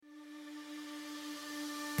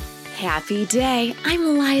Happy day. I'm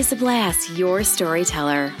Eliza Blass, your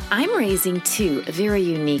storyteller. I'm raising two very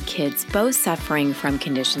unique kids, both suffering from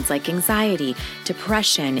conditions like anxiety,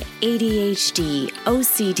 depression, ADHD,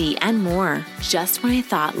 OCD, and more. Just when I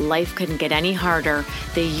thought life couldn't get any harder,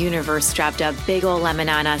 the universe dropped a big ol' lemon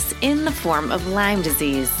on us in the form of Lyme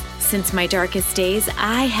disease. Since my darkest days,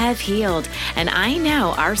 I have healed, and I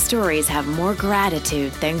know our stories have more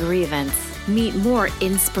gratitude than grievance. Meet more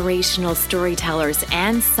inspirational storytellers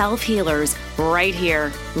and self-healers right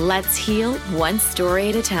here. Let's heal one story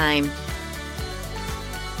at a time.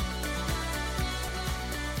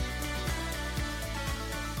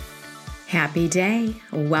 Happy day.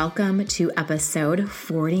 Welcome to episode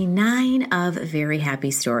 49 of Very Happy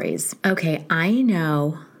Stories. Okay, I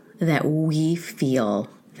know that we feel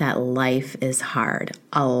that life is hard.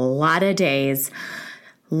 A lot of days,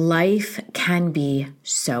 life can be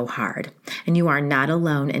so hard, and you are not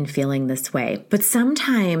alone in feeling this way. But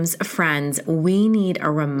sometimes, friends, we need a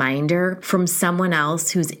reminder from someone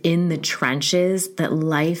else who's in the trenches that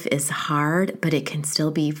life is hard, but it can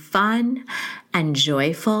still be fun and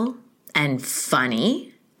joyful and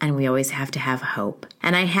funny, and we always have to have hope.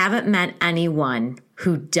 And I haven't met anyone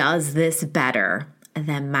who does this better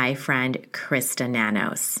than my friend Krista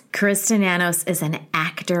Nanos. Krista Nanos is an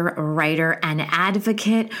actor, writer, and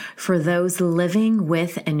advocate for those living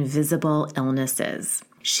with invisible illnesses.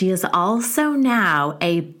 She is also now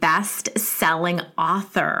a best-selling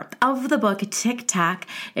author of the book TikTok,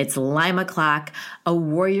 It's Lyme O'Clock, A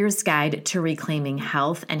Warrior's Guide to Reclaiming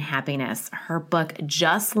Health and Happiness. Her book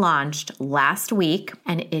just launched last week,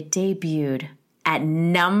 and it debuted at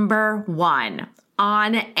 #1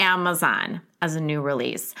 on Amazon as a new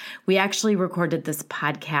release. We actually recorded this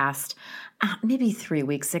podcast maybe 3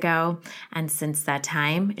 weeks ago, and since that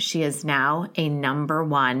time, she is now a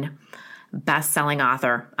 #1 best-selling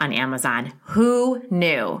author on Amazon. Who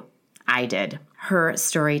knew? I did. Her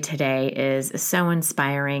story today is so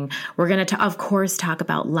inspiring. We're going to, of course, talk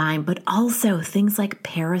about Lyme, but also things like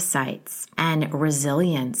parasites and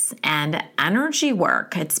resilience and energy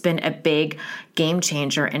work. It's been a big game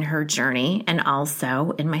changer in her journey and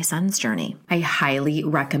also in my son's journey. I highly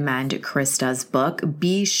recommend Krista's book.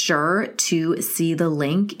 Be sure to see the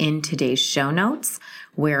link in today's show notes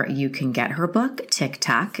where you can get her book,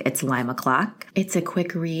 TikTok, It's Lyme O'Clock. It's a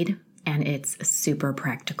quick read, and it's super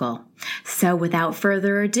practical. So without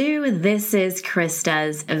further ado, this is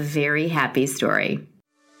Krista's Very Happy Story.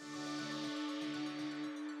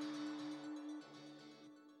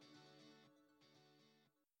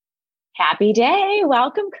 Happy day.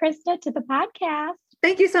 Welcome, Krista, to the podcast.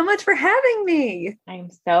 Thank you so much for having me. I'm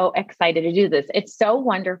so excited to do this. It's so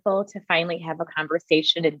wonderful to finally have a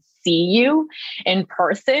conversation and see you in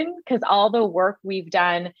person, because all the work we've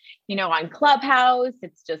done, on Clubhouse,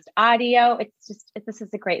 it's just audio. This is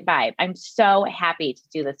a great vibe. I'm so happy to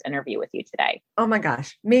do this interview with you today. Oh my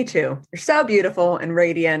gosh, me too. You're so beautiful and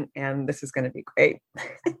radiant, and this is going to be great.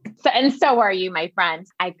 So are you, my friend.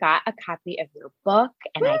 I got a copy of your book,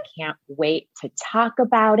 and I can't wait to talk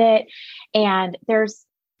about it. And there's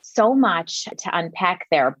so much to unpack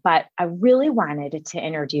there, but I really wanted to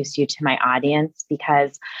introduce you to my audience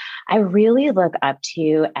because I really look up to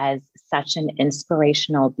you as such an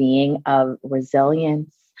inspirational being of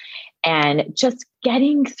resilience and just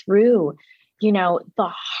getting through, the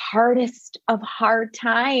hardest of hard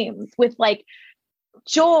times with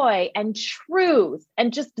joy and truth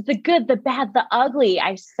and just the good, the bad, the ugly.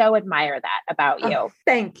 I so admire that about you. Oh,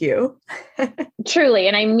 thank you. Truly.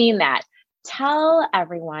 And I mean that. Tell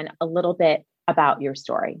everyone a little bit about your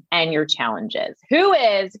story and your challenges. Who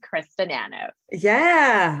is Krista Nanos?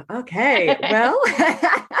 Yeah. Okay. Well,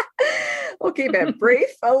 we'll keep it brief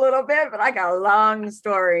a little bit, but I got a long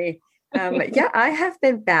story. I have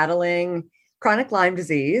been battling chronic Lyme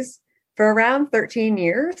disease for around 13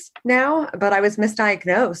 years now, but I was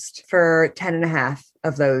misdiagnosed for 10 and a half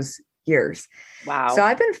of those years. Wow. So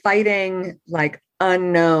I've been fighting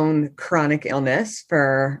unknown chronic illness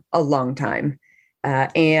for a long time.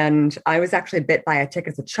 And I was actually bit by a tick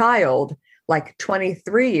as a child,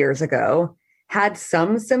 23 years ago, had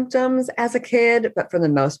some symptoms as a kid, but for the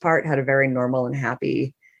most part had a very normal and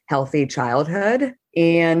happy, healthy childhood,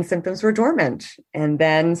 and symptoms were dormant. And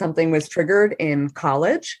then something was triggered in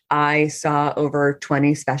college. I saw over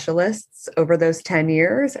 20 specialists over those 10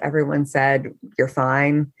 years. Everyone said, you're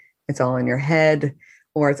fine. It's all in your head.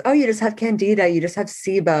 Or it's, you just have candida, you just have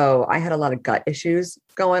SIBO. I had a lot of gut issues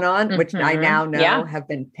going on, which I now know have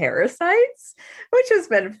been parasites, which has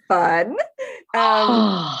been fun.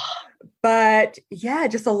 But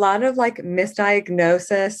just a lot of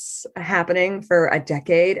misdiagnosis happening for a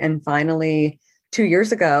decade. And finally 2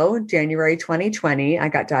 years ago, January 2020, I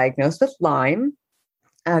got diagnosed with Lyme,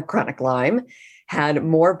 chronic Lyme, had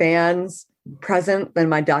more bands present than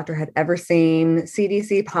my doctor had ever seen,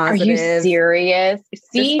 CDC Are you positive. serious?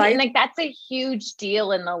 See, Despite- and like that's a huge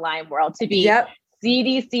deal in the Lyme world to be Yep.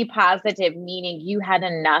 CDC positive, meaning you had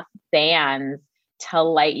enough bands to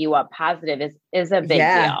light you up positive is a big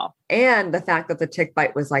deal. And the fact that the tick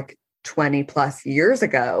bite was like 20 plus years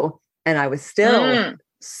ago, and I was still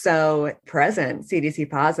so present, CDC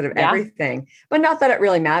positive, everything. But not that it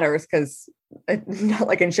really matters because it's not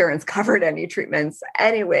like insurance covered any treatments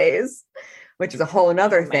anyways, which is a whole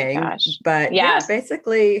nother thing. Gosh. But Yes.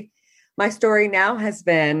 basically my story now has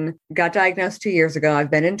been, got diagnosed 2 years ago.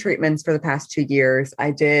 I've been in treatments for the past 2 years.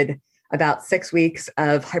 I did about 6 weeks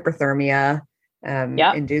of hyperthermia,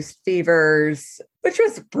 induced fevers, which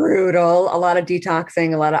was brutal. A lot of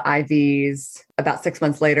detoxing, a lot of IVs. About 6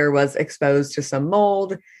 months later, was exposed to some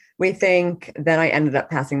mold, we think. Then I ended up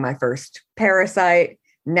passing my first parasite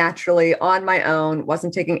naturally on my own,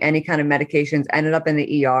 wasn't taking any kind of medications, ended up in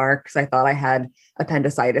the ER because I thought I had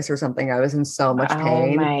appendicitis or something. I was in so much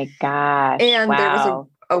pain. Oh my gosh. And there was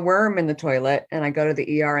a worm in the toilet, and I go to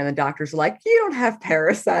the ER and the doctor's like, "You don't have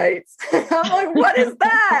parasites." I'm like, "What is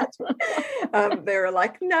that?" They were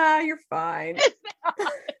like, "Nah, you're fine."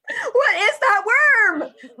 What is that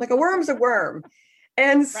worm? Like, a worm's a worm.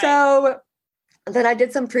 And so then I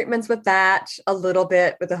did some treatments with that, a little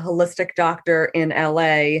bit with a holistic doctor in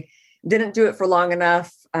LA. Didn't do it for long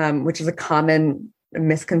enough, which is a common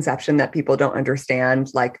misconception that people don't understand.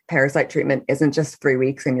 Like, parasite treatment isn't just 3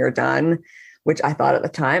 weeks and you're done, which I thought at the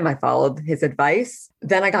time. I followed his advice.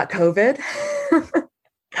 Then I got COVID.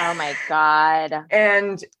 Oh my God.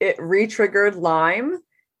 And it re-triggered Lyme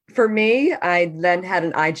for me. I then had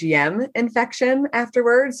an IgM infection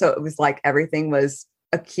afterwards. So it was like everything was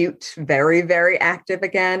acute, very, very active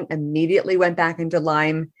again. Immediately went back into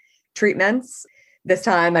Lyme treatments. This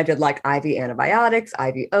time I did like IV antibiotics,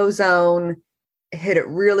 IV ozone, hit it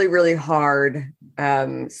really, really hard.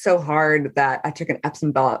 So hard that I took an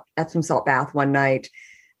Epsom salt bath one night,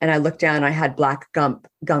 and I looked down and I had black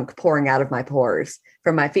gunk pouring out of my pores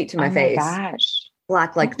from my feet to my face. Gosh.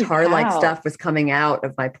 Black, like tar-like stuff was coming out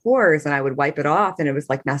of my pores, and I would wipe it off and it was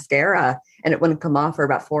like mascara, and it wouldn't come off for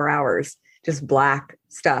about 4 hours. Just black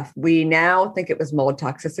stuff. We now think it was mold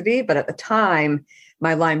toxicity, but at the time,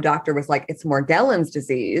 my Lyme doctor was like, it's Morgellons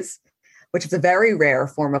disease, which is a very rare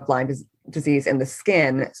form of Lyme disease in the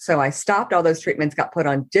skin. So I stopped all those treatments, got put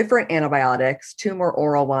on different antibiotics, 2 more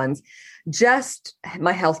oral ones. Just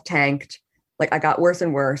my health tanked. Like, I got worse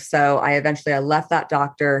and worse. So I left that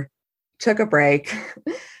doctor, took a break,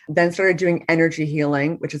 then started doing energy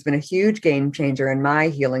healing, which has been a huge game changer in my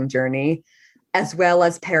healing journey, as well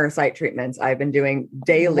as parasite treatments. I've been doing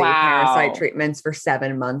daily parasite treatments for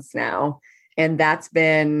 7 months now. And that's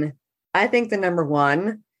been, I think, the number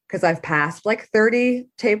one, because I've passed like 30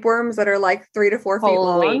 tapeworms that are like 3 to 4 feet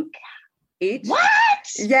long each. What?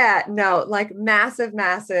 Yeah, no, like massive.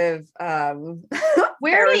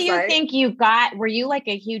 Where do you think you got? Were you like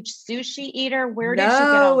a huge sushi eater? Where did you get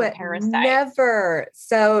all the parasites? Never.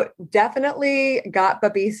 So definitely got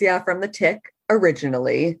Babesia from the tick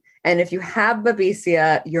originally. And if you have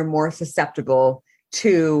Babesia, you're more susceptible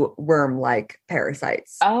to worm-like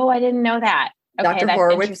parasites. Oh, I didn't know that. Okay, Dr. that's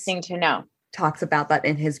Horowitz interesting to know. Talks about that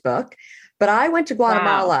in his book. But I went to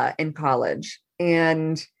Guatemala in college,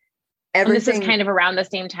 and everything. And this is kind of around the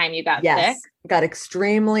same time you got sick? Got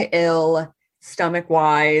extremely ill,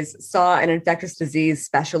 stomach-wise, saw an infectious disease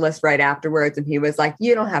specialist right afterwards, and he was like,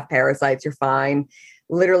 "You don't have parasites, you're fine."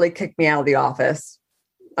 Literally kicked me out of the office.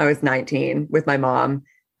 I was 19 with my mom.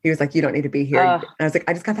 He was like, "You don't need to be here." And I was like,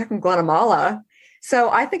 "I just got back from Guatemala."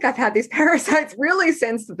 So I think I've had these parasites really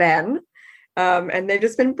since then. And they've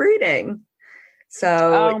just been breeding.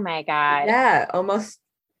 So, oh my God. Yeah, almost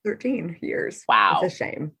 13 years. Wow. It's a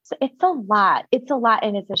shame. So it's a lot. It's a lot,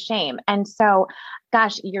 and it's a shame. And so,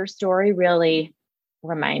 gosh, your story really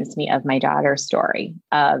reminds me of my daughter's story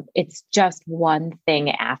of it's just one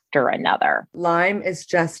thing after another. Lyme is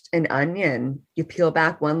just an onion. You peel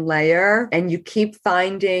back one layer and you keep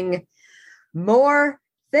finding more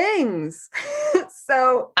things.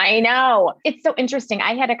 So I know. It's so interesting.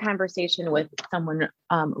 I had a conversation with someone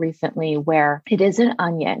recently where it is an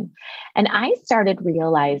onion. And I started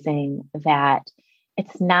realizing that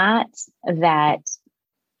it's not that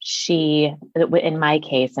in my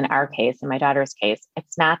case, in our case, in my daughter's case,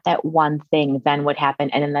 it's not that one thing then would happen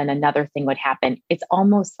and then another thing would happen. It's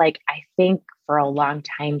almost like, I think for a long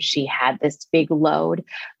time she had this big load,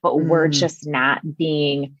 but we're just not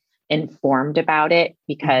being informed about it,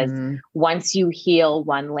 because Mhm. once you heal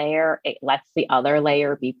one layer, it lets the other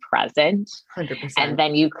layer be present. 100%. And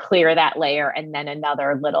then you clear that layer, and then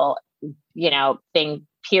another little, thing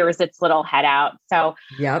peers its little head out. So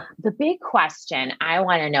Yep. the big question I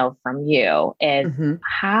want to know from you is, Mhm.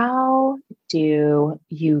 how do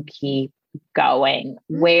you keep going?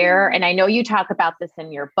 Where, and I know you talk about this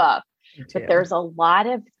in your book, Me but too. there's a lot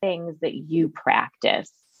of things that you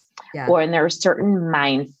practice, Yeah. and there are certain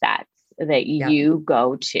mindsets that you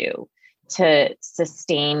go to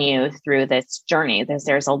sustain you through this journey.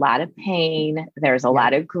 There's a lot of pain. There's a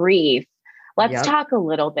lot of grief. Let's Yep. talk a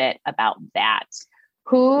little bit about that.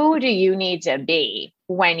 Who do you need to be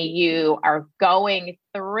when you are going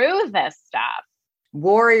through this stuff?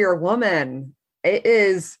 Warrior woman. It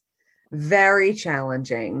is very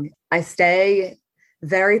challenging. I stay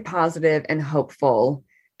very positive and hopeful,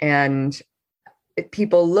 and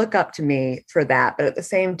people look up to me for that. But at the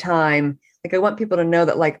same time, like, I want people to know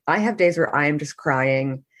that, like, I have days where I am just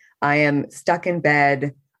crying. I am stuck in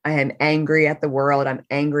bed. I am angry at the world. I'm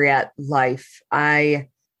angry at life. I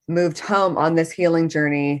moved home on this healing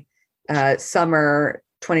journey, summer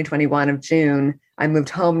 2021 of June. I moved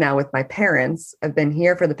home now with my parents. I've been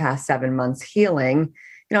here for the past 7 months healing.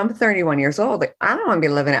 I'm 31 years old. Like, I don't want to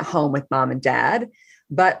be living at home with mom and dad,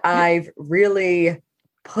 but I've really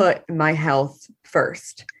put my health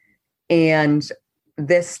first. And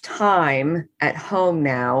this time at home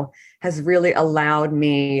now has really allowed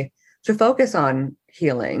me to focus on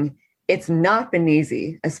healing. It's not been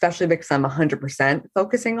easy, especially because I'm 100%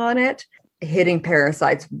 focusing on it, hitting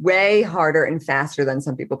parasites way harder and faster than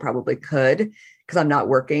some people probably could, because I'm not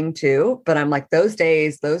working too. But I'm like, those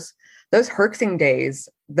days, those herxing days,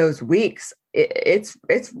 those weeks, it's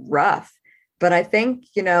rough. But I think,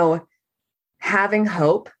 having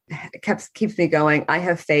hope keeps me going. I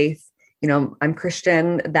have faith. I'm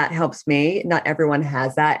Christian. That helps me. Not everyone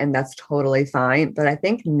has that, and that's totally fine. But I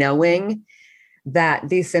think knowing that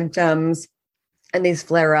these symptoms and these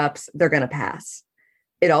flare-ups, they're going to pass.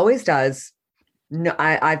 It always does. No,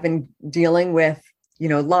 I've been dealing with,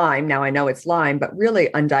 Lyme. Now I know it's Lyme, but really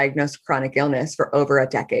undiagnosed chronic illness for over a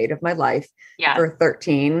decade of my life, for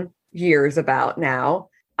 13 years about now.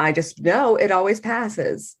 I just know it always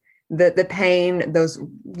passes. The pain,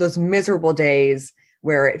 those miserable days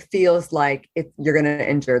where it feels like you're going to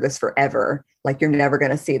endure this forever, like you're never going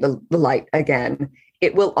to see the light again.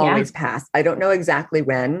 It will always pass. I don't know exactly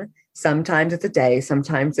when. Sometimes it's a day,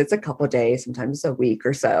 sometimes it's a couple of days, sometimes it's a week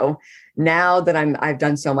or so. Now that I've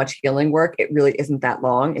done so much healing work, it really isn't that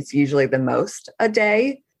long. It's usually the most a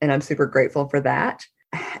day, and I'm super grateful for that.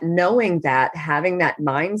 Knowing that, having that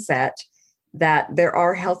mindset that there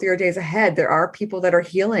are healthier days ahead. There are people that are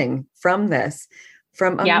healing from this,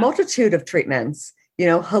 from a multitude of treatments.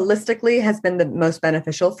 Holistically has been the most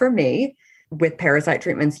beneficial for me, with parasite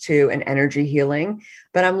treatments too, and energy healing.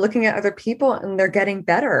 But I'm looking at other people and they're getting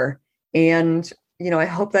better. And, I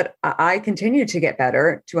hope that I continue to get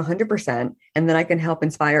better to 100%. And then I can help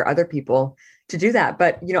inspire other people to do that.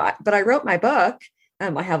 But, but I wrote my book.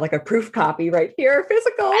 I have like a proof copy right here,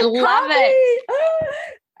 physical I love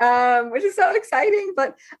it. Which is so exciting.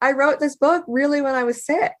 But I wrote this book really when I was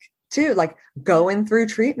sick too, like going through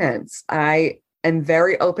treatments. I am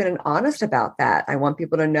very open and honest about that. I want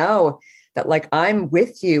people to know that, like, I'm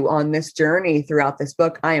with you on this journey throughout this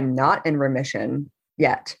book. I am not in remission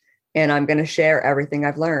yet. And I'm going to share everything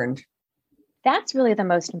I've learned. That's really the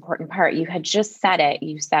most important part. You had just said it.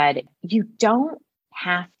 You said you don't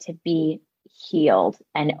have to be healed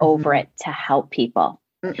and over it to help people.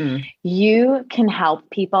 Mm-mm. You can help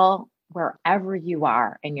people wherever you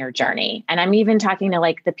are in your journey. And I'm even talking to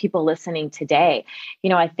like the people listening today.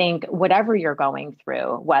 I think whatever you're going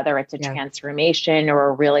through, whether it's a transformation or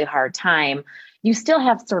a really hard time, you still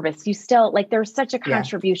have service. You still, like, there's such a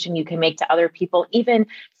contribution you can make to other people, even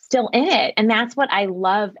still in it. And that's what I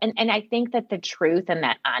love. And I think that the truth and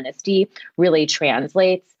that honesty really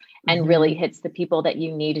translates and really hits the people that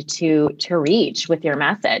you need to reach with your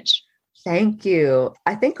message. Thank you.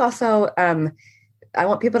 I think also, I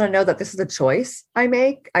want people to know that this is a choice I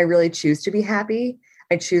make. I really choose to be happy.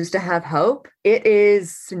 I choose to have hope. It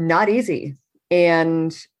is not easy.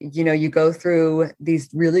 And, you go through these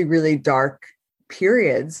really, really dark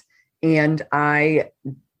periods, and I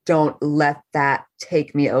don't let that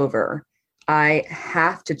take me over. I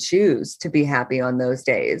have to choose to be happy on those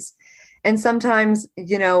days. And sometimes,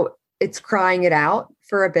 it's crying it out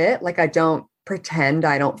for a bit. Like, I don't pretend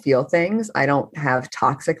I don't feel things. I don't have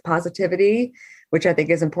toxic positivity, which I think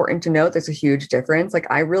is important to note. There's a huge difference. Like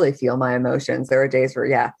I really feel my emotions. There are days where,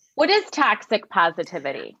 yeah. What is toxic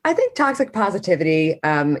positivity? I think toxic positivity,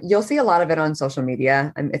 you'll see a lot of it on social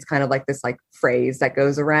media. And it's kind of like this like phrase that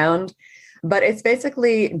goes around, but it's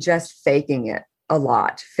basically just faking it a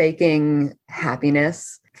lot, faking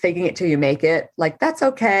happiness, faking it till you make it. Like that's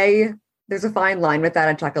okay. There's a fine line with that.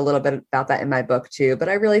 I talk a little bit about that in my book too, but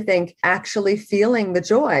I really think actually feeling the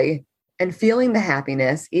joy and feeling the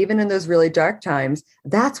happiness, even in those really dark times,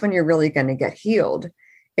 that's when you're really going to get healed.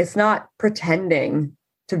 It's not pretending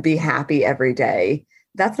to be happy every day.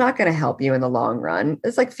 That's not going to help you in the long run.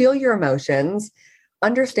 It's like feel your emotions,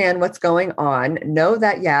 understand what's going on, know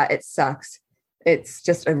that, yeah, it sucks. It's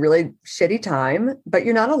just a really shitty time, but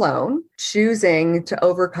you're not alone. Choosing to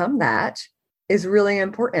overcome that is really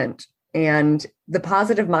important. And the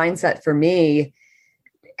positive mindset for me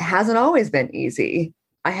hasn't always been easy.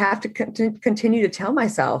 I have to continue to tell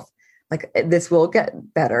myself, like, this will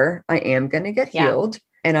get better. I am going to get healed.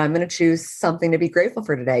 And I'm going to choose something to be grateful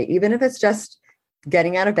for today, even if it's just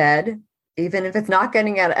getting out of bed, even if it's not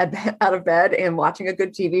getting out of bed and watching a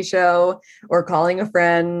good TV show or calling a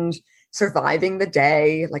friend, surviving the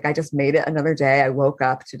day. Like I just made it another day. I woke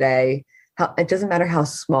up today. It doesn't matter how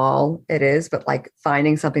small it is, but like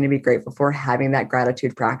finding something to be grateful for, having that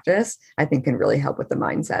gratitude practice, I think can really help with the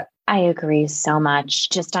mindset. I agree so much.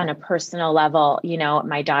 Just on a personal level, you know,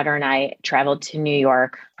 my daughter and I traveled to New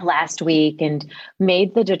York last week and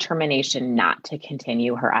made the determination not to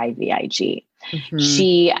continue her IVIG. Mm-hmm.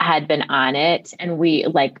 She had been on it and we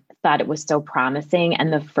like thought it was so promising.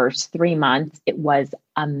 And the first 3 months, it was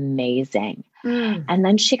amazing. And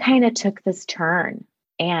then she kind of took this turn.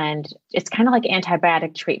 And it's kind of like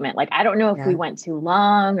antibiotic treatment. Like, I don't know if we went too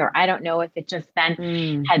long, or I don't know if it just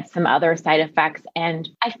then had some other side effects. And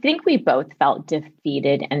I think we both felt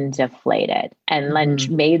defeated and deflated, and then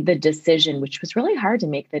made the decision, which was really hard to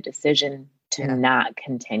make the decision to not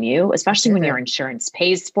continue, especially when your insurance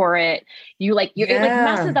pays for it. It like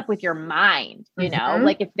messes up with your mind, you know,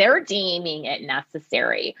 like if they're deeming it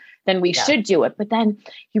necessary, then we should do it. But then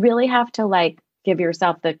you really have to like give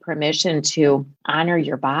yourself the permission to honor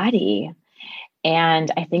your body. And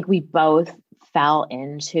I think we both fell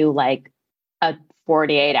into like a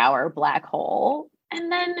 48-hour black hole,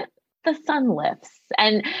 and then the sun lifts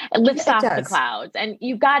and it lifts off the clouds, and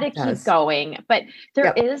you got to keep going. But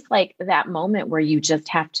there is like that moment where you just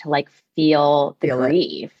have to like feel the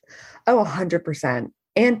grief. Oh, 100%.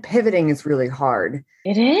 And pivoting is really hard.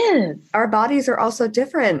 It is. Our bodies are also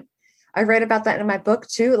different. I write about that in my book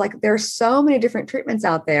too. Like there's so many different treatments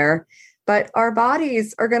out there, but our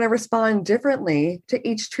bodies are going to respond differently to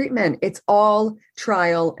each treatment. It's all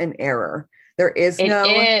trial and error. There is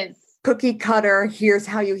no cookie cutter. Here's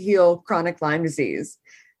how you heal chronic Lyme disease.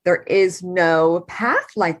 There is no path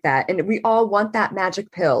like that. And we all want that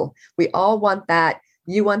magic pill. We all want that.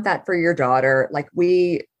 You want that for your daughter. Like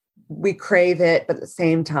we crave it, but at the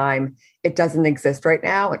same time, it doesn't exist right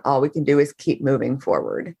now. And all we can do is keep moving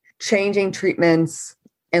forward. Changing treatments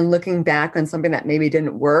and looking back on something that maybe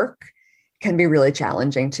didn't work can be really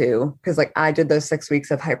challenging too. Because like I did those 6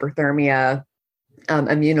 weeks of hyperthermia,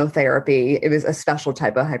 immunotherapy. It was a special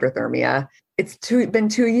type of hyperthermia. It's been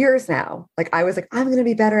 2 years now. Like I was like, I'm going to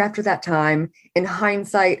be better after that time. In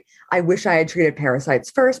hindsight, I wish I had treated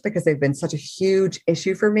parasites first because they've been such a huge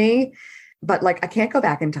issue for me. But like, I can't go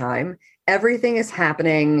back in time. Everything is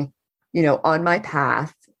happening, you know, on my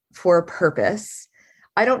path for a purpose.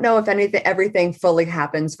 I don't know if everything fully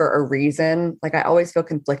happens for a reason. Like I always feel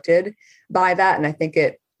conflicted by that. And I think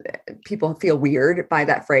people feel weird by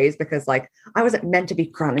that phrase because like, I wasn't meant to be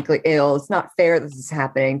chronically ill. It's not fair this is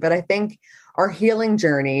happening. But I think our healing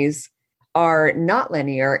journeys are not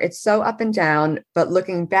linear. It's so up and down, but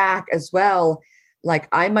looking back as well, like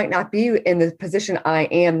I might not be in the position I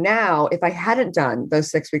am now if I hadn't done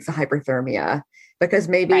those 6 weeks of hyperthermia, because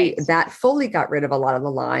maybe that fully got rid of a lot of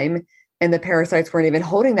the Lyme. And the parasites weren't even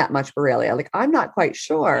holding that much Borrelia. Like, I'm not quite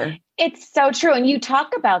sure. It's so true. And you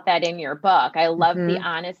talk about that in your book. I love the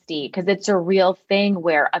honesty because it's a real thing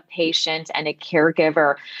where a patient and a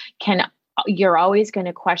caregiver you're always going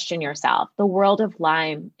to question yourself. The world of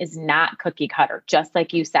Lyme is not cookie cutter. Just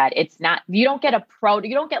like you said, it's not, you don't get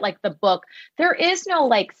like the book. There is no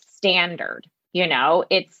like standard, you know,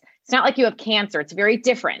 it's not like you have cancer. It's very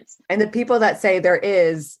different. And the people that say there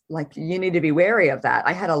is, like, you need to be wary of that.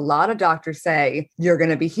 I had a lot of doctors say, you're going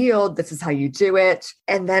to be healed. This is how you do it.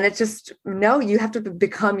 And then it's just, no, you have to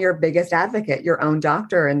become your biggest advocate, your own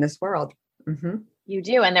doctor in this world. You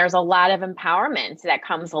do. And there's a lot of empowerment that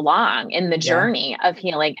comes along in the journey of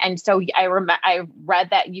healing. And so I read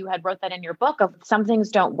that you had wrote that in your book of some things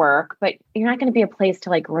don't work, but you're not going to be a place to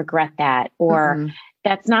like regret that, or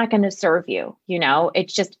that's not going to serve you. You know,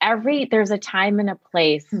 it's just there's a time and a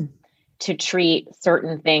place to treat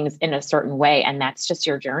certain things in a certain way. And that's just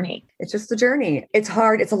your journey. It's just the journey. It's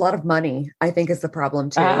hard. It's a lot of money, I think, is the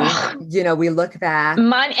problem too. You know, we look back.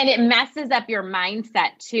 Money, and it messes up your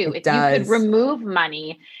mindset too. If you could remove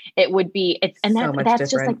money, it would be,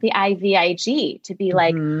 that's just like the IVIG to be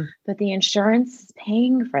like, but the insurance is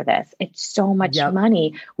paying for this. It's so much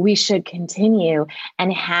money. We should continue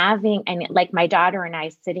and like my daughter and I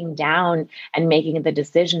sitting down and making the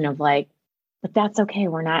decision of like, but that's okay.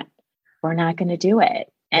 We're not going to do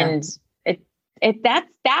it. And that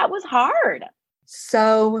was hard.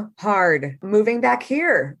 So hard. Moving back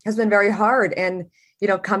here has been very hard. And, you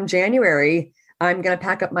know, come January, I'm going to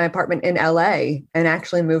pack up my apartment in LA and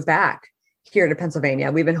actually move back here to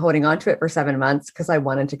Pennsylvania. We've been holding on to it for 7 months because I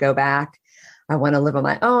wanted to go back. I want to live on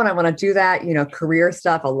my own. I want to do that, you know, career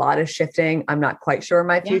stuff, a lot of shifting. I'm not quite sure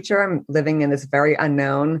my future. I'm living in this very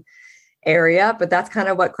unknown area, but that's kind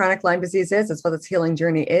of what chronic Lyme disease is. It's what this healing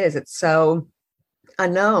journey is. It's so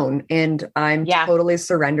unknown, and I'm totally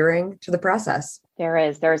surrendering to the process.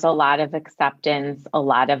 There's a lot of acceptance, a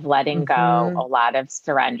lot of letting go, a lot of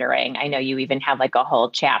surrendering. I know you even have like a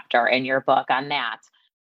whole chapter in your book on that.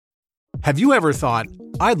 Have you ever thought,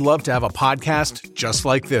 I'd love to have a podcast just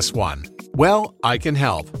like this one? Well, I can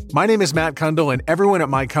help. My name is Matt Kundle, and everyone at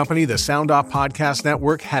my company, the Sound Off Podcast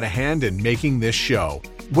Network, had a hand in making this show.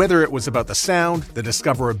 Whether it was about the sound, the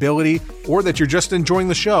discoverability, or that you're just enjoying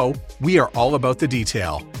the show, we are all about the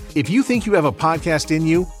detail. If you think you have a podcast in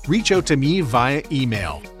you, reach out to me via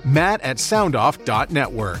email,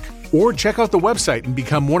 matt@soundoff.network, or check out the website and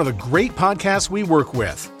become one of the great podcasts we work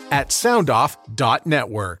with at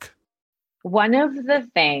soundoff.network. One of the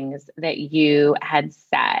things that you had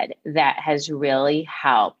said that has really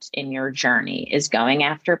helped in your journey is going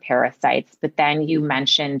after parasites, but then you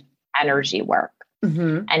mentioned energy work.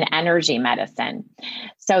 And energy medicine.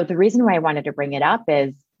 So the reason why I wanted to bring it up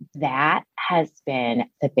is that has been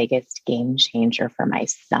the biggest game changer for my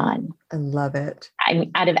son. I love it.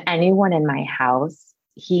 Out of anyone in my house,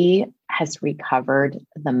 he has recovered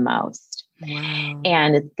the most. Wow.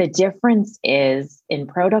 And the difference is in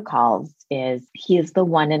protocols is he is the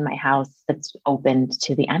one in my house that's open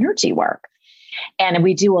to the energy work. And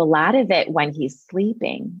we do a lot of it when he's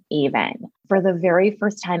sleeping, even. For the very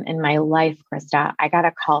first time in my life, Krista, I got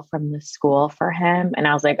a call from the school for him. And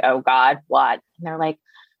I was like, oh God, what? And they're like,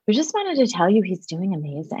 we just wanted to tell you he's doing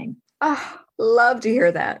amazing. Oh, love to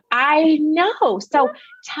hear that. I know. So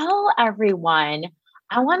tell everyone,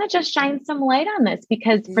 I want to just shine some light on this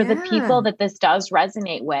because for the people that this does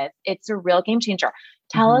resonate with, it's a real game changer.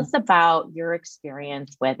 Tell us about your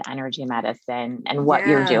experience with energy medicine and what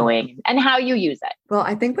you're doing and how you use it. Well,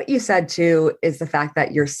 I think what you said too is the fact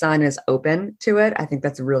that your son is open to it. I think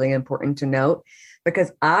that's really important to note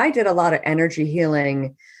because I did a lot of energy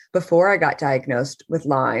healing before I got diagnosed with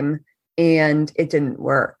Lyme and it didn't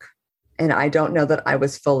work. And I don't know that I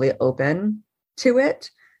was fully open to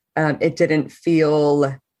it. It didn't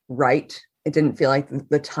feel right. It didn't feel like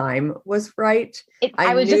the time was right.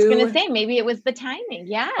 I was just going to say, maybe it was the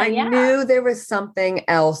timing. I knew there was something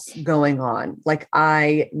else going on. Like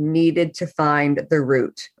I needed to find the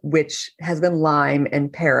root, which has been Lyme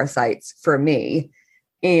and parasites for me.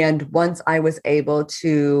 And once I was able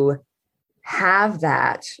to have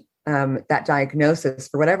that diagnosis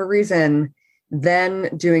for whatever reason, then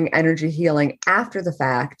doing energy healing after the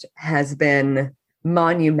fact has been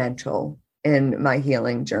monumental in my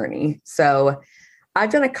healing journey. So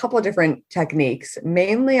I've done a couple of different techniques.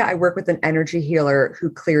 Mainly, I work with an energy healer who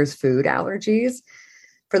clears food allergies.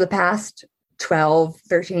 For the past 12,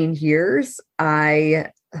 13 years,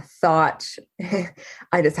 I thought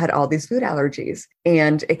I just had all these food allergies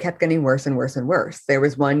and it kept getting worse and worse and worse. There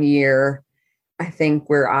was one year, I think,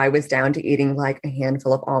 where I was down to eating like a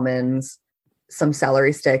handful of almonds, some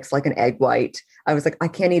celery sticks, like an egg white. I was like, I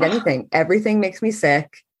can't eat anything. Everything makes me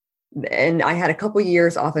sick. And I had a couple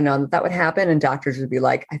years off and on that would happen. And doctors would be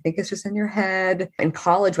like, I think it's just in your head. In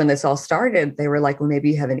college, when this all started, they were like, well, maybe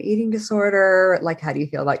you have an eating disorder. Like, how do you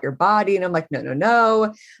feel about your body? And I'm like,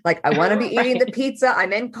 no. Like, I want to be eating the pizza.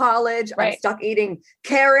 I'm in college. I'm stuck eating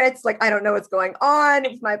carrots. Like, I don't know what's going on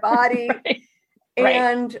with my body.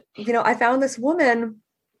 And, you know, I found this woman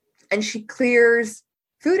and she clears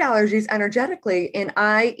food allergies energetically. And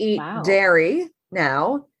I eat dairy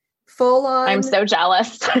now. Full on. I'm so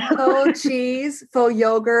jealous. Full cheese, full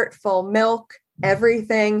yogurt, full milk,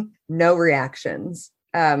 everything, no reactions.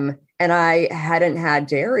 And And I hadn't had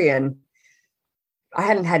dairy and I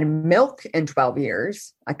hadn't had milk in 12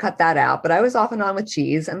 years. I cut that out, but I was off and on with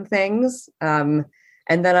cheese and things. And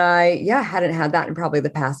then hadn't had that in probably the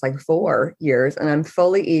past like 4 years. And I'm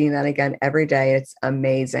fully eating that again every day. It's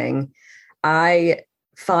amazing. I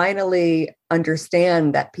finally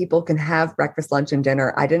understand that people can have breakfast, lunch, and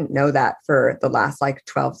dinner. I didn't know that for the last like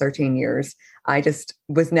 12, 13 years. I just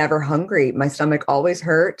was never hungry. My stomach always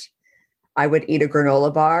hurt. I would eat a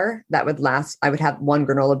granola bar that would last. I would have one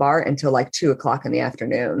granola bar until like 2:00 in the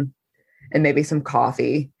afternoon and maybe some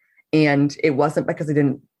coffee. And it wasn't because I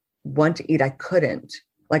didn't want to eat. I couldn't.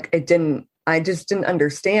 I just didn't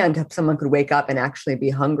understand how someone could wake up and actually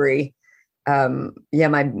be hungry.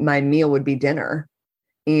 My meal would be dinner.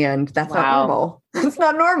 And that's not normal. It's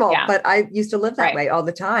not normal, but I used to live that way all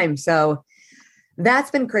the time. So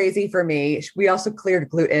that's been crazy for me. We also cleared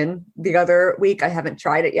gluten the other week. I haven't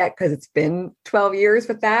tried it yet because it's been 12 years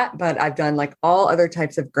with that, but I've done like all other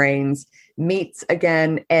types of grains, meats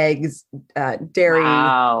again, eggs,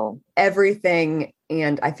 dairy, everything.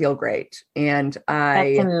 And I feel great. And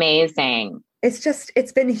that's amazing.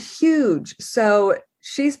 It's been huge. So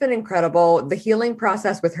she's been incredible. The healing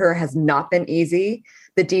process with her has not been easy.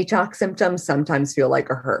 The detox symptoms sometimes feel like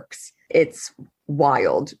a herx. It's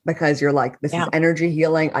wild because you're like, this is energy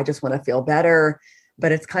healing. I just want to feel better.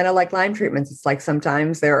 But it's kind of like Lyme treatments. It's like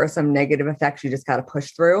sometimes there are some negative effects you just got to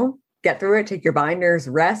push through, get through it, take your binders,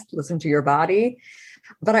 rest, listen to your body.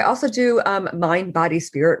 But I also do mind, body,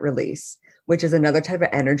 spirit release, which is another type of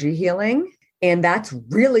energy healing. And that's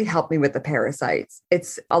really helped me with the parasites.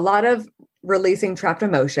 It's a lot of releasing trapped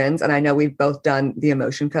emotions. And I know we've both done the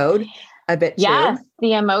emotion code a bit too. Yes,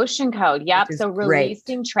 the emotion code. Yep. So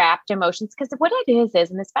releasing trapped emotions, because what it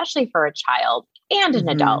is, and especially for a child and an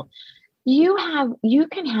adult, you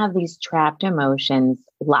can have these trapped emotions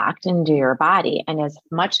locked into your body. And as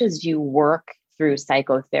much as you work through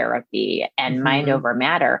psychotherapy and mind over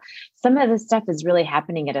matter, some of this stuff is really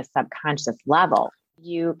happening at a subconscious level.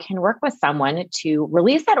 You can work with someone to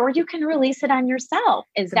release that, or you can release it on yourself.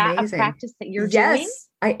 Is that a practice that you're doing? Yes,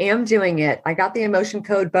 I am doing it. I got the emotion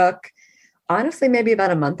code book, honestly, maybe about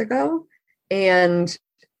a month ago. And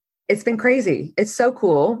it's been crazy. It's so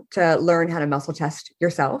cool to learn how to muscle test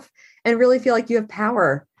yourself and really feel like you have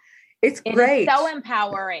power. It's great. It's so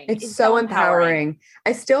empowering. It's so empowering.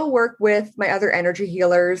 I still work with my other energy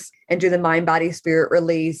healers and do the mind, body, spirit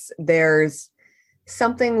release. There's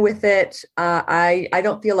something with it. I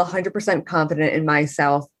don't feel 100% confident in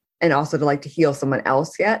myself and also to like to heal someone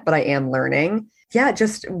else yet, but I am learning. Yeah.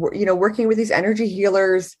 Just, working with these energy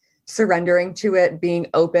healers, surrendering to it, being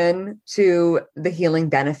open to the healing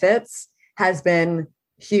benefits has been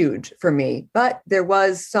huge for me. But there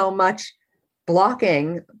was so much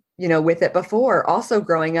blocking, with it before. Also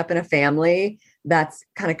growing up in a family that's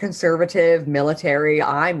kind of conservative, military.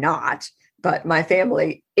 I'm not, but my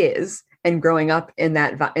family is. And growing up in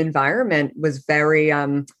that environment was very,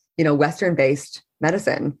 Western-based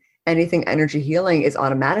medicine. Anything energy healing is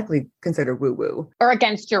automatically considered woo-woo. Or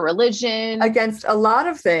against your religion. Against a lot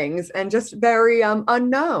of things and just very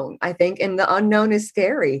unknown, I think. And the unknown is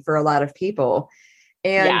scary for a lot of people.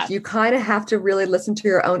 And you kind of have to really listen to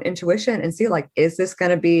your own intuition and see, like, is this going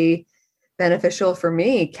to be beneficial for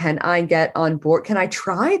me? Can I get on board? Can I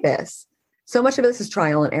try this? So much of this is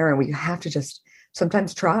trial and error. We have to just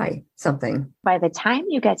sometimes try something. By the time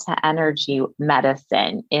you get to energy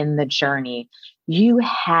medicine in the journey, you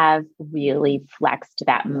have really flexed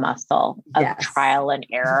that muscle of trial and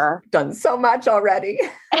error. Done so much already.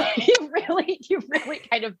 you really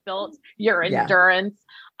kind of built your endurance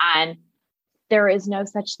on there is no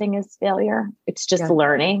such thing as failure. It's just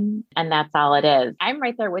learning. And that's all it is. I'm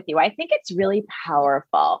right there with you. I think it's really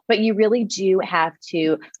powerful, but you really do have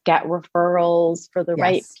to get referrals for the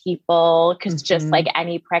right people. Cause just like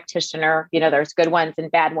any practitioner, there's good ones and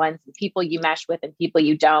bad ones, and people you mesh with and people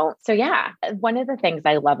you don't. So one of the things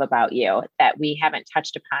I love about you that we haven't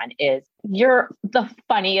touched upon is you're the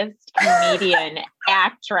funniest comedian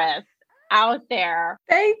actress out there.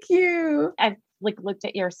 Thank you. I've looked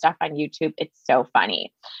at your stuff on YouTube. It's so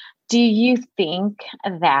funny. Do you think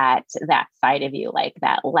that side of you, like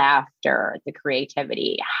that laughter, the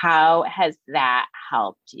creativity, how has that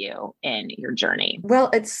helped you in your journey? Well,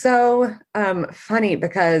 it's so funny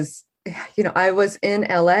because, I was in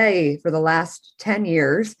LA for the last 10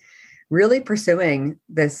 years, really pursuing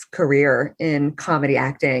this career in comedy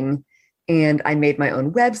acting. And I made my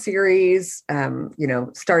own web series,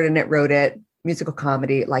 started it, wrote it, musical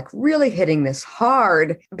comedy, like really hitting this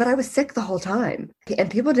hard, but I was sick the whole time.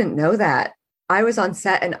 And people didn't know that. I was on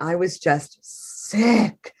set and I was just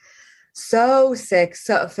sick. so sick,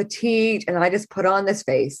 so fatigued. And I just put on this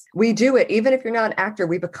face. We do it. Even if you're not an actor,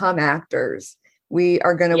 we become actors. We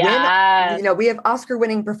are going to win. You know, we have Oscar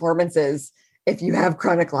winning performances if you have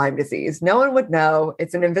chronic Lyme disease. No one would know.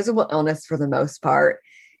 It's an invisible illness for the most part.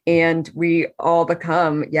 And we all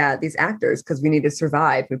become, these actors because we need to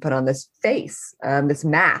survive. We put on this face, this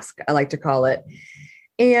mask, I like to call it.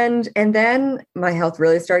 And then my health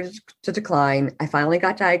really started to decline. I finally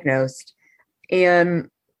got diagnosed. And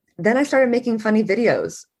then I started making funny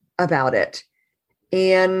videos about it.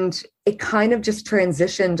 And it kind of just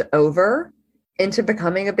transitioned over into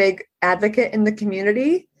becoming a big advocate in the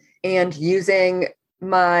community and using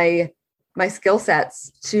my skill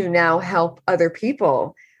sets to now help other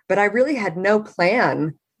people. But I really had no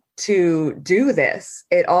plan to do this.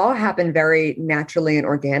 It all happened very naturally and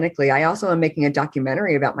organically. I also am making a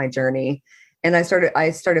documentary about my journey. And I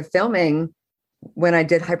started filming when I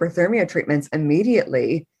did hyperthermia treatments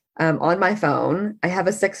immediately on my phone. I have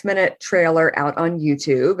a 6-minute trailer out on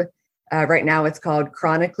YouTube. Right now it's called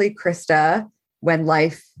Chronically Krista, When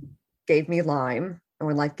Life Gave Me Lyme, or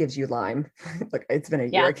When Life Gives You Lyme. Look, it's been a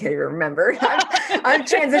year. I can't even remember. I'm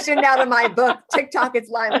transitioned now to my book, TikTok, It's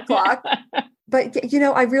Lyme O'Clock. But, you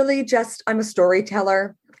know, I'm a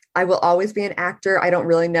storyteller. I will always be an actor. I don't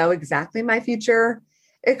really know exactly my future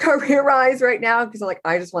career-wise right now because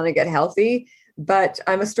I just want to get healthy. But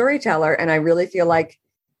I'm a storyteller. And I really feel like,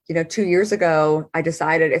 you know, 2 years ago, I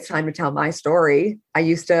decided it's time to tell my story. I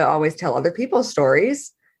used to always tell other people's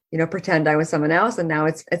stories, you know, pretend I was someone else. And now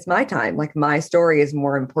it's my time. Like my story is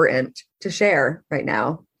more important to share right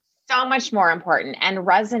now. So much more important and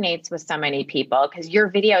resonates with so many people because your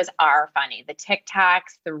videos are funny. The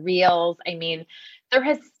TikToks, the reels, I mean, they're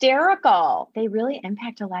hysterical. They really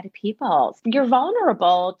impact a lot of people. You're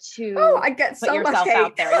vulnerable to I get so put yourself much hate.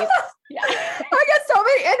 out there. I get so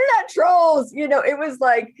many internet trolls. You know, it was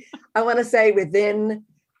like, I want to say within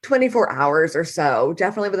 24 hours or so,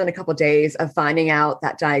 definitely within a couple of days of finding out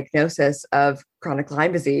that diagnosis of chronic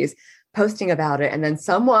Lyme disease, posting about it. And then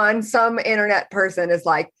some internet person is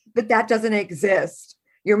like, but that doesn't exist.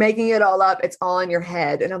 You're making it all up. It's all in your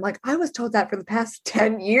head. And I'm like, I was told that for the past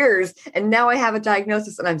 10 years. And now I have a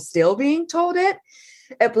diagnosis and I'm still being told it.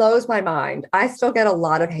 It blows my mind. I still get a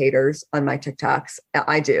lot of haters on my TikToks.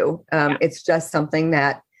 I do. It's just something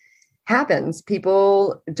that happens.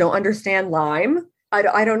 People don't understand Lyme.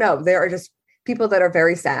 I don't know. There are just people that are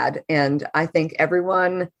very sad. And I think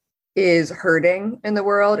everyone is hurting in the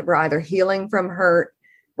world. We're either healing from hurt,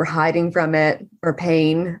 we're hiding from it, or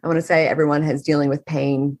pain. I want to say everyone is dealing with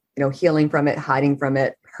pain, you know, healing from it, hiding from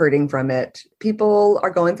it, hurting from it. People are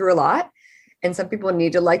going through a lot. And some people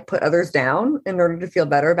need to put others down in order to feel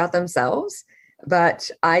better about themselves. But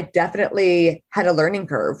I definitely had a learning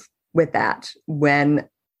curve with that when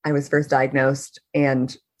I was first diagnosed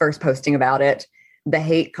and first posting about it. The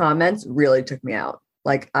hate comments really took me out.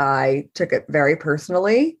 I took it very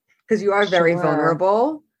personally because you are very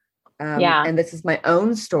vulnerable. And this is my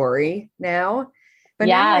own story now. But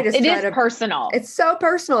now I just it is personal. It's so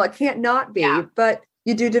personal. It can't not be. Yeah. But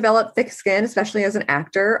you do develop thick skin, especially as an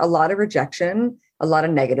actor, a lot of rejection, a lot of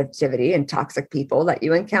negativity and toxic people that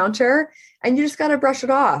you encounter. And you just got to brush it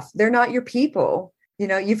off. They're not your people. You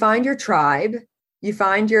know, you find your tribe, you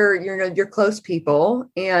find your close people.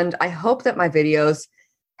 And I hope that my videos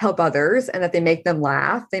help others and that they make them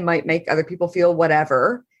laugh. They might make other people feel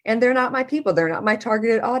whatever. And they're not my people. They're not my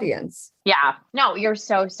targeted audience. Yeah. No, you're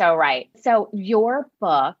so right. So your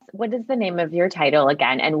book, what is the name of your title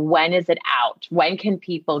again? And when is it out? When can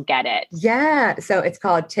people get it? Yeah. So it's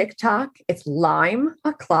called TikTok. It's Lyme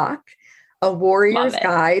O'Clock, A Warrior's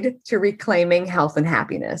Guide to Reclaiming Health and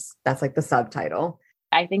Happiness. That's the subtitle.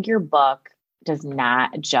 I think your book does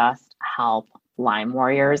not just help Lyme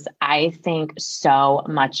warriors. I think so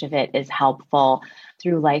much of it is helpful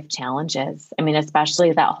through life challenges. I mean,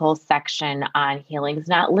 especially that whole section on healing is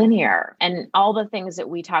not linear and all the things that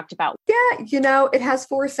we talked about. Yeah, you know, it has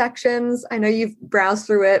 4 sections. I know you've browsed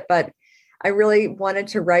through it, but I really wanted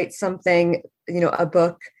to write something, you know, a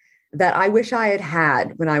book that I wish I had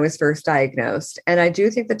had when I was first diagnosed. And I do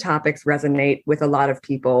think the topics resonate with a lot of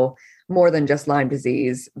people more than just Lyme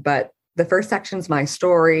disease, but the first section is my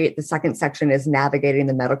story. The second section is navigating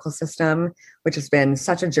the medical system, which has been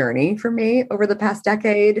such a journey for me over the past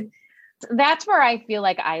decade. That's where I feel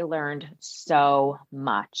like I learned so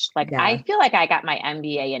much. I feel like I got my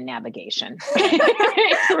MBA in navigation.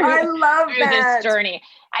 I love that. This journey.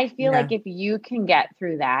 I feel like if you can get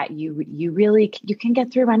through that, you really can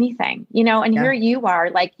get through anything, you know, and here you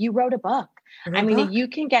are, you wrote a book. I mean, if you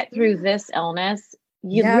can get through this illness,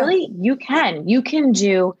 you can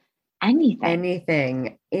do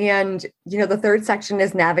Anything. And, the third section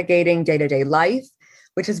is navigating day-to-day life,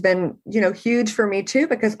 which has been, huge for me too,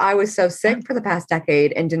 because I was so sick for the past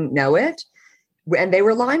decade and didn't know it. And they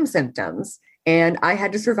were Lyme symptoms and I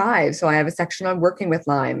had to survive. So I have a section on working with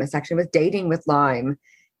Lyme, a section with dating with Lyme,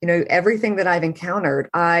 everything that I've encountered,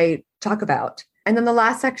 I talk about. And then the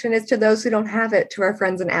last section is to those who don't have it, to our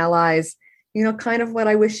friends and allies, kind of what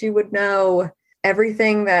I wish you would know.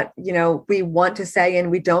 Everything that, we want to say and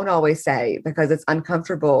we don't always say because it's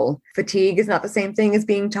uncomfortable. Fatigue is not the same thing as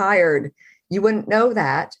being tired. You wouldn't know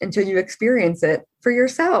that until you experience it for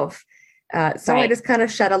yourself. So I just kind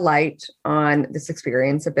of shed a light on this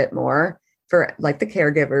experience a bit more for like the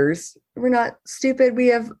caregivers. We're not stupid. We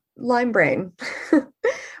have Lyme brain.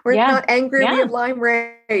 We're not angry. We have Lyme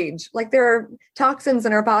rage. Like there are toxins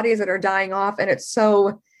in our bodies that are dying off and it's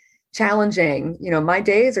so challenging. My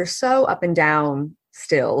days are so up and down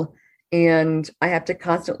still. And I have to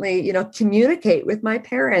constantly, communicate with my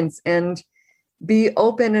parents and be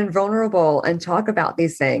open and vulnerable and talk about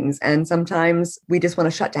these things. And sometimes we just want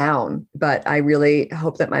to shut down. But I really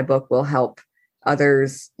hope that my book will help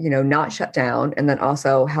others, not shut down and then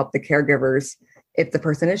also help the caregivers if the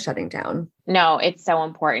person is shutting down. No, it's so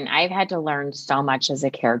important. I've had to learn so much as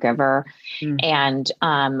a caregiver and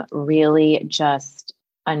really just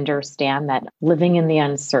understand that living in the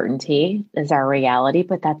uncertainty is our reality,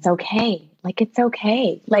 but that's okay. Like, it's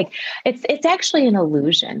okay. Like it's actually an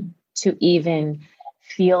illusion to even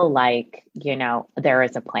feel like, there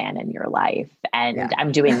is a plan in your life and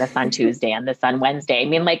I'm doing this on Tuesday and this on Wednesday. I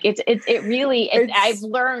mean, like I've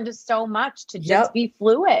learned so much to just be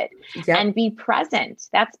fluid and be present.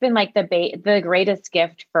 That's been like the greatest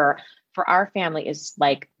gift for our family is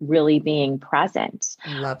like really being present.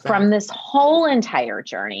 I love that. From this whole entire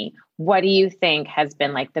journey. What do you think has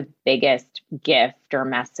been like the biggest gift or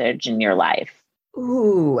message in your life?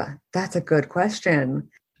 Ooh, that's a good question.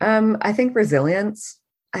 I think resilience,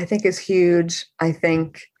 is huge. I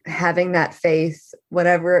think having that faith,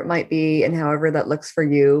 whatever it might be and however that looks for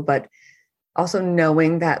you, but also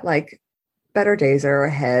knowing that like better days are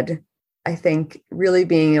ahead. I think really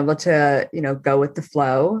being able to, go with the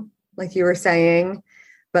flow, like you were saying,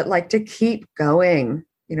 but like to keep going,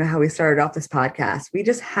 how we started off this podcast, we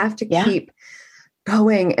just have to keep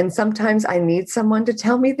going. And sometimes I need someone to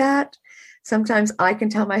tell me that. Sometimes I can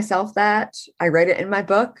tell myself that. I write it in my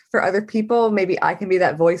book for other people. Maybe I can be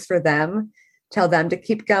that voice for them, tell them to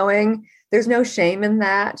keep going. There's no shame in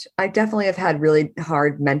that. I definitely have had really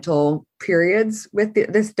hard mental periods with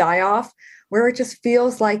this die-off where it just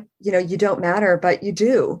feels like, you don't matter, but you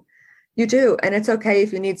do. You do. And it's okay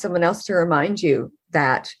if you need someone else to remind you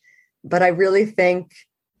that. But I really think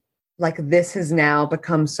like this has now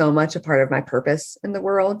become so much a part of my purpose in the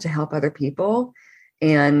world to help other people.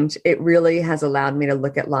 And it really has allowed me to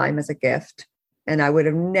look at Lyme as a gift. And I would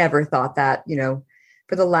have never thought that,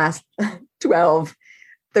 for the last 12,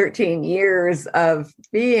 13 years of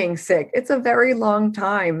being sick. It's a very long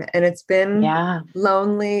time. And it's been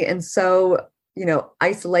lonely and so,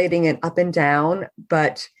 isolating and up and down,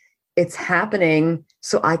 but it's happening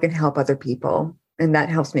so I can help other people. And that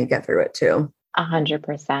helps me get through it too.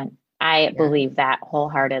 100%. I believe that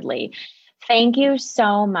wholeheartedly. Thank you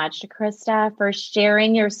so much, Krista, for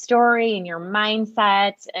sharing your story and your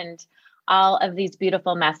mindset and all of these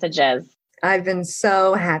beautiful messages. I've been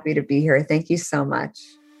so happy to be here. Thank you so much.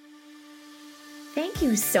 Thank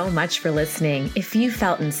you so much for listening. If you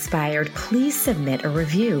felt inspired, please submit a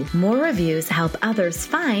review. More reviews help others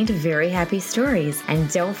find very happy stories.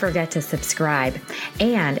 And don't forget to subscribe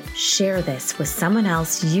and share this with someone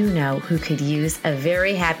else you know who could use a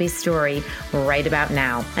very happy story right about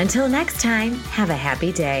now. Until next time, have a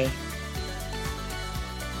happy day.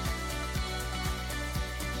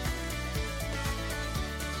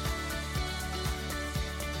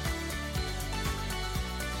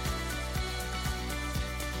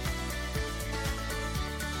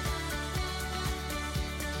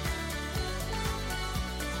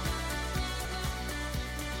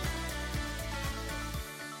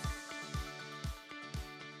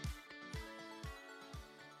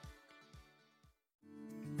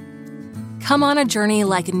 Come on a journey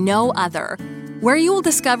like no other, where you will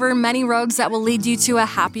discover many roads that will lead you to a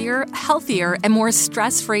happier, healthier, and more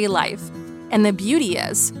stress-free life. And the beauty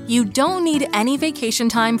is, you don't need any vacation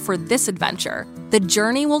time for this adventure. The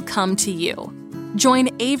journey will come to you. Join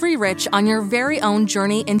Avery Rich on your very own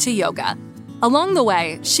journey into yoga. Along the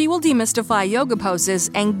way, she will demystify yoga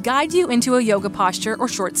poses and guide you into a yoga posture or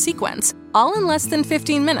short sequence, all in less than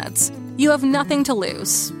 15 minutes. You have nothing to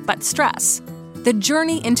lose but stress. The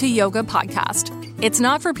Journey into Yoga podcast. It's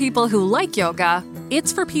not for people who like yoga,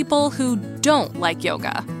 it's for people who don't like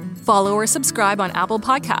yoga. Follow or subscribe on Apple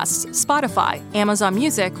Podcasts, Spotify, Amazon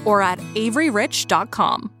Music, or at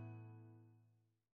AveryRich.com.